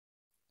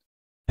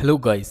Hello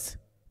guys,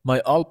 my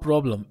all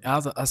problem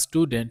as a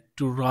student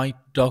to write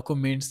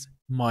documents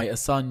my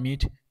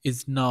assignment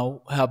is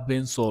now have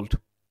been solved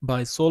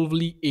by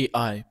Solvely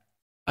AI.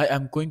 I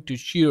am going to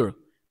share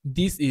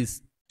this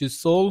is to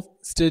solve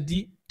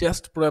study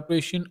test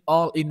preparation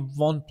all in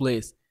one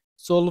place.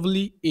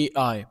 Solvely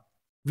AI,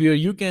 where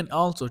you can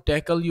also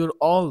tackle your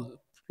all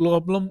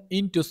problem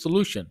into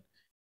solution.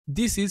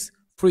 This is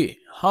free.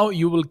 How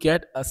you will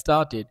get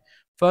started?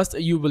 First,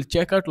 you will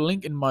check out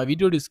link in my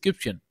video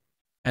description,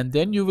 and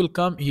then you will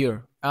come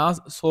here as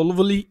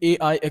Solvely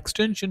AI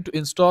extension to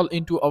install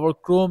into our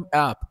Chrome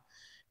app.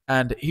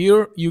 And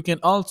here you can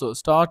also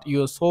start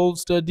your solve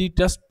study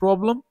test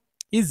problem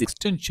is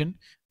extension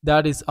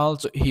that is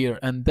also here,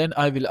 and then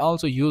I will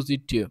also use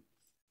it too.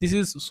 This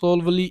is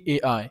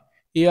Solvely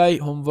AI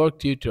homework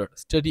tutor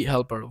study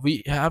helper.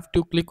 We have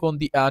to click on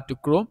the add to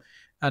Chrome,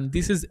 and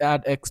this is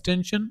add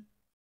extension.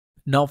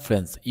 Now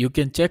friends, you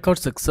can check out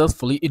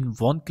successfully in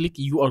one click.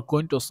 You are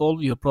going to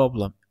solve your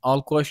problem.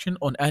 All question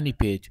on any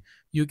page.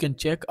 You can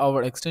check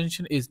our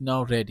extension is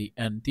now ready,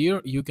 and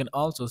there you can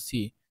also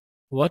see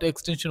what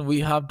extension we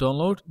have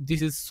downloaded.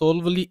 This is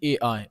Solvely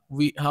AI.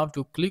 We have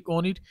to click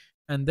on it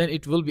and then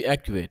it will be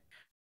activated.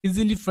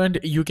 Easily friend,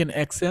 you can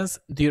access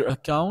their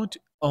account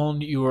on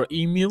your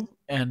email,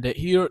 and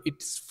here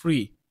it's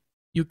free.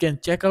 You can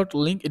check out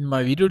link in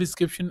my video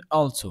description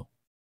also.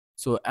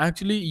 So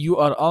actually you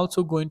are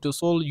also going to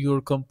solve your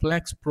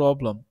complex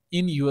problem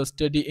in your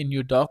study in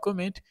your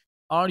document,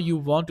 or you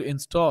want to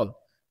install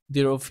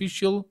their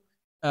official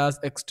as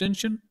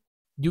extension.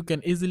 You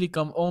can easily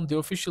come on the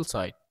official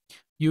site.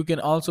 You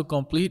can also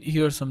complete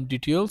here some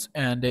details,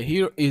 and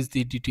here is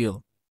the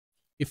detail.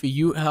 If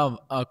you have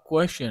a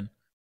question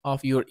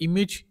of your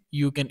image,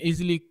 you can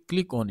easily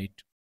click on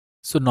it.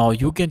 So now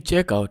you can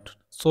check out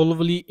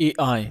Solvely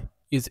AI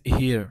is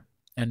here,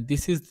 and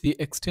this is the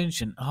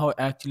extension how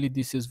actually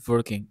this is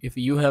working. If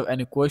you have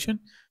any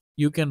question,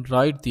 you can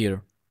write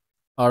there,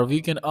 or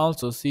we can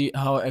also see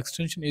how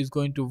extension is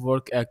going to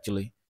work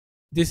actually.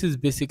 This is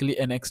basically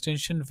an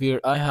extension where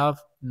I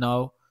have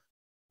now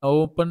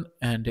open,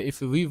 and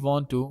if we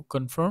want to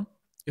confirm,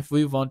 if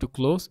we want to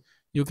close,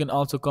 you can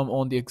also come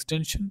on the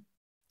extension,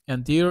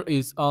 and there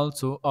is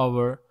also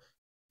our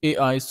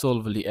AI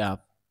Solvely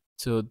app.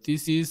 So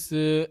this is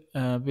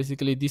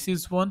basically this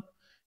is one,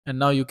 and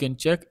now you can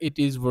check it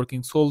is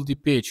working. Solve the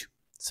page,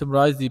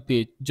 summarize the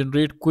page,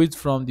 generate quiz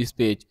from this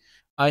page.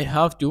 I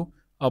have to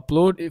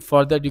upload it.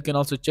 For that you can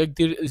also check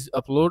there is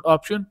upload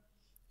option,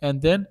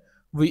 and then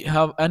we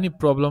have any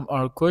problem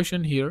or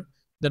question here,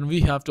 then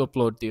we have to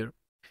upload there.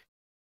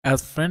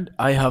 As friend,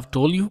 I have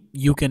told you,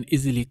 you can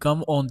easily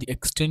come on the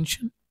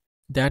extension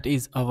that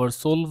is our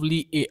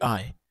Solvely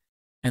AI,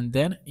 and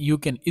then you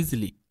can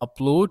easily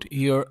upload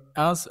here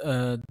as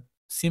a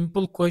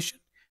simple question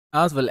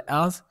as well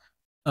as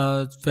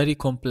very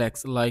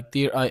complex. Like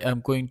there, I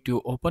am going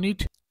to open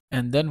it,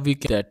 and then we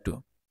can that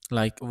too.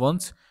 Like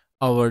once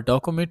our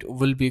document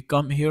will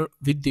become here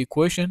with the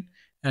question,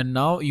 and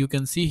now you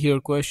can see here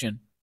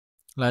question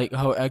like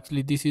how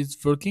actually this is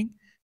working.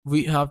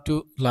 We have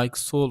to like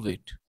solve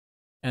it,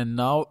 and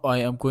now I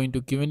am going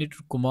to give it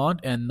command,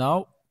 and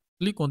now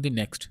click on the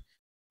next.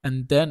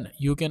 And then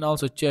you can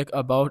also check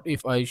about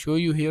if I show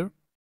you here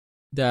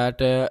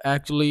that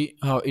actually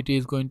how it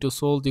is going to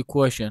solve the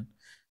question.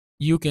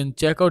 You can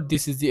check out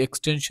this is the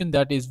extension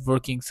that is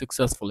working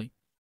successfully.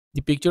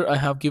 The picture I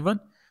have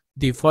given,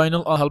 the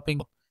final are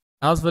helping,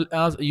 as well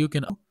as you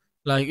can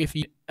like if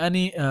you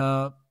any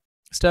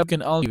step you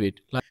can also give it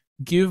like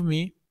give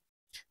me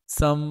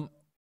some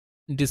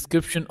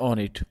description on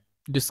it,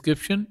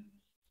 description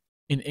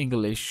in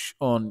English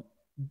on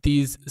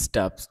these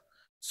steps.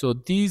 So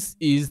this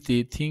is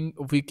the thing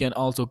we can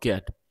also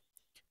get.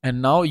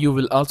 And now you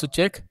will also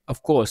check,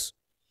 of course,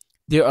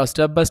 there are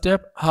step by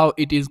step how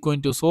it is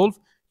going to solve.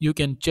 You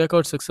can check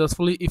out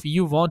successfully. If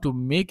you want to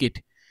make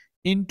it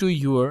into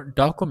your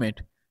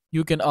document,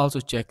 you can also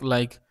check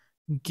like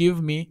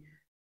give me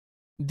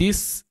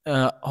this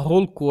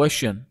whole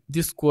question,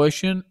 this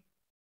question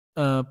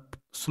uh,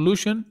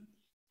 solution,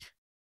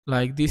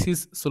 like this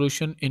is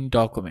solution in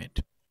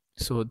document.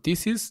 So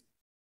this is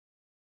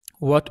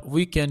what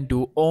we can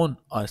do on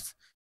us.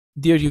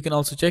 There you can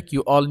also check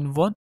you all in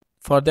one.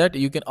 For that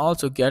you can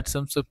also get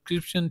some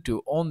subscription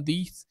to on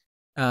these,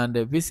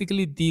 and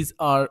basically these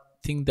are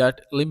thing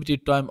that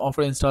limited time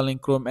offer installing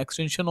Chrome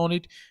extension on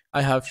it.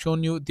 I have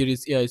shown you there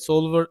is AI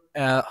solver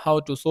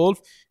how to solve.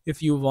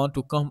 If you want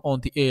to come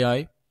on the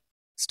AI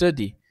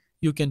study,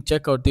 you can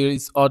check out there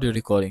is audio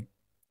recording.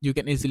 You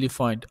can easily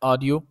find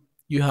audio.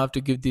 You have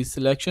to give this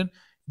selection,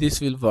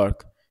 this will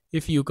work.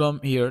 If you come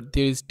here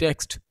there is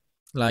text,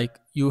 like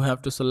you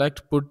have to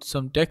select put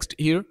some text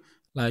here,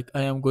 like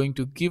I am going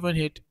to give a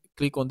hit,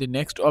 click on the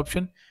next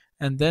option,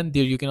 and then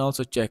there you can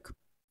also check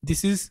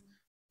this is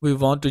we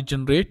want to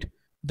generate.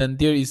 Then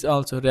there is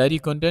also ready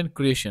content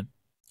creation,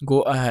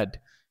 go ahead,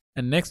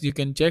 and next you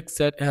can check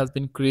set has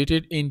been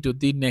created into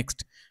the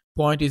next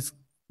point is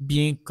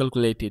being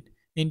calculated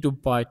into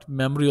byte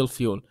memorial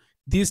fuel,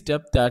 these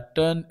steps that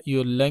turn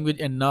your language.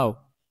 And now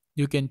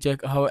you can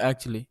check how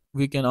actually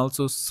we can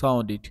also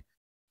sound it.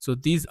 So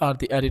these are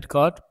the edit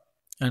card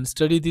and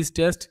study this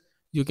test.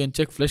 You can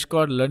check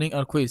flashcard, learning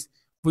or quiz.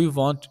 We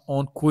want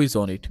on quiz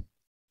on it.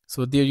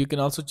 So there you can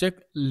also check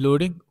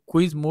loading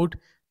quiz mode.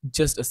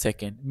 Just a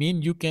second.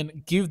 Mean you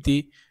can give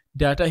the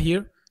data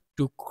here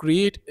to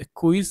create a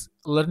quiz,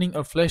 learning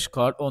or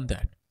flashcard on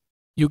that.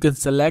 You can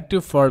select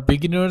it for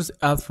beginners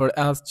as far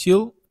as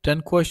chill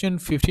 10 question,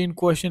 15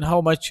 question, how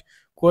much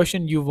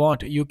question you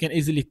want. You can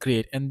easily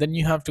create and then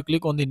you have to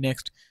click on the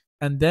next,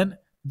 and then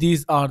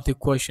these are the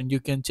question you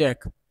can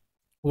check.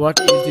 What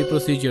is the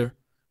procedure?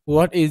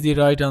 What is the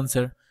right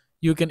answer?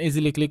 You can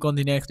easily click on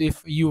the next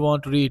if you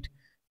want to read,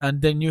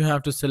 and then you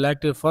have to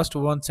select the first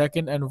one,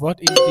 second, and what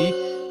is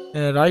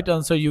the right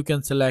answer you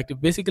can select.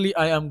 Basically,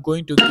 I am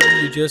going to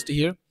give you just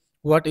here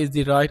what is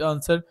the right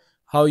answer,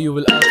 how you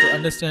will also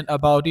understand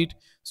about it.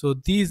 So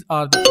these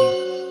are the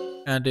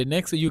things. And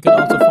next, you can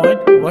also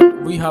find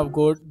what we have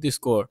got the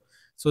score.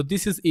 So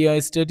this is AI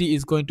study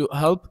is going to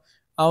help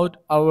out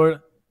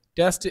our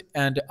test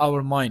and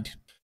our mind.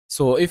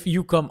 So if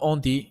you come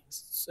on the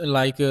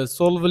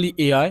Solvely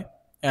AI,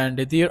 and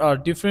there are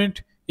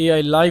different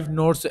AI live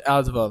notes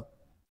as well.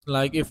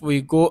 Like if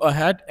we go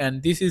ahead,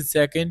 and this is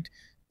second,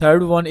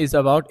 third one is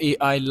about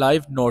AI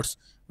live notes,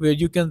 where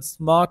you can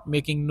smart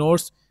making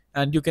notes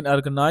and you can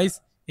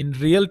organize in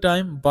real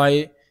time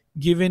by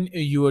giving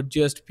your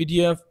just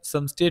PDF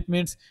some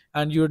statements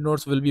and your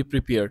notes will be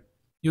prepared.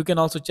 You can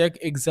also check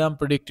exam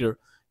predictor.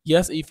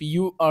 Yes, if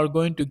you are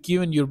going to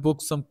give in your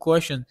book some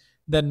questions,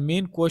 then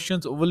main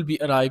questions will be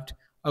arrived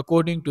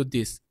according to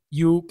this.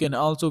 You can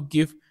also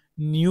give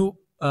new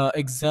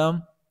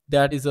exam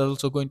that is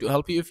also going to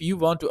help you if you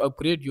want to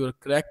upgrade your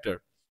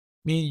character,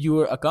 mean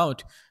your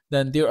account.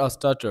 Then there are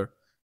starter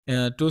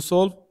to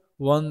solve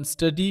one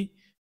study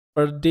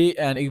per day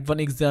and one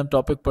exam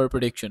topic per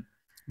prediction.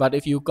 But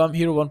if you come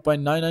here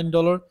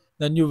 $1.99,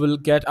 then you will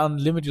get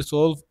unlimited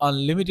solve,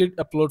 unlimited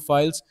upload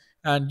files,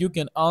 and you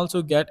can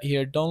also get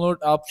here download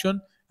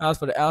option as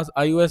far as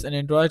iOS and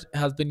Android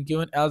has been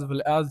given, as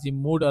well as the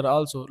mode are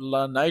also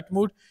night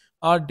mode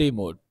or day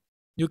mode.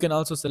 You can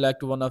also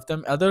select one of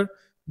them. Other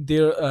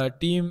their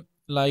team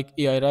like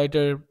AI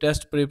writer,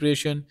 test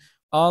preparation,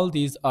 all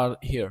these are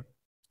here.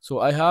 So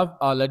I have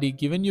already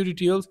given you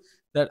details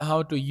that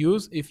how to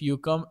use. If you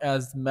come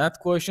as math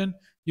question,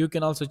 you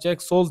can also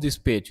check solve this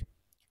page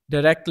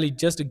directly,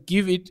 just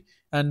give it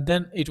and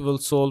then it will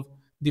solve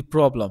the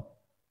problem.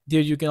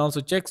 There you can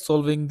also check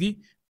solving the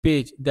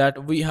page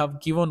that we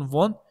have given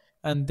one,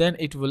 and then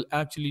it will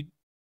actually,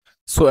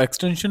 so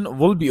extension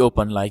will be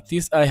open like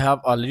this. I have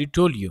already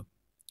told you.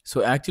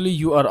 So actually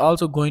you are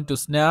also going to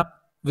snap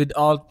with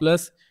Alt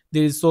Plus.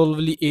 There is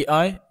Solvely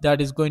AI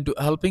that is going to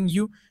helping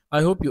you.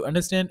 I hope you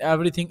understand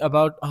everything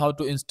about how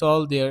to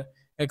install their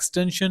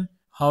extension,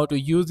 how to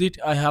use it.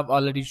 I have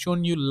already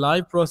shown you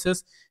live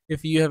process.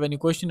 If you have any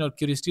question or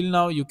queries till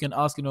now, you can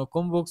ask in our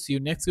comment box. See you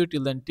next week.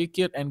 Till then, take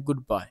care and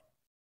goodbye.